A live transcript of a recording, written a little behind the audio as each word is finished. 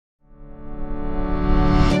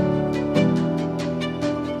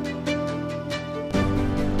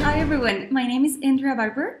everyone, my name is Andrea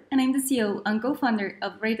Barber and I'm the CEO and co-founder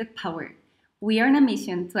of Rated Power. We are on a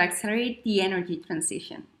mission to accelerate the energy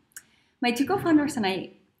transition. My two co-founders and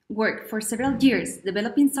I worked for several years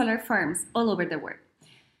developing solar farms all over the world.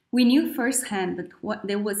 We knew firsthand that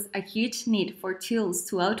there was a huge need for tools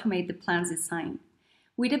to automate the plant's design.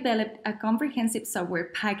 We developed a comprehensive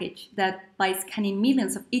software package that, by scanning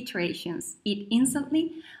millions of iterations, it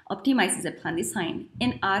instantly optimizes the plant design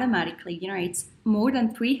and automatically generates more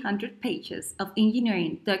than 300 pages of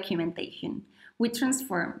engineering documentation. We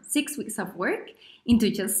transformed 6 weeks of work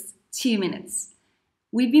into just 2 minutes.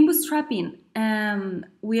 We've been bootstrapping.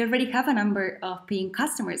 We already have a number of paying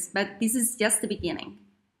customers, but this is just the beginning.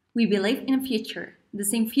 We believe in a future, the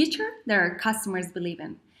same future that our customers believe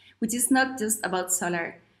in, which is not just about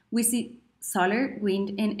solar. We see solar,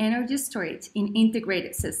 wind, and energy storage in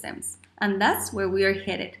integrated systems. And that's where we are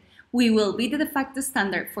headed. We will be the de facto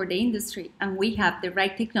standard for the industry, and we have the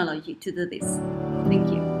right technology to do this. Thank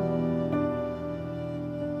you.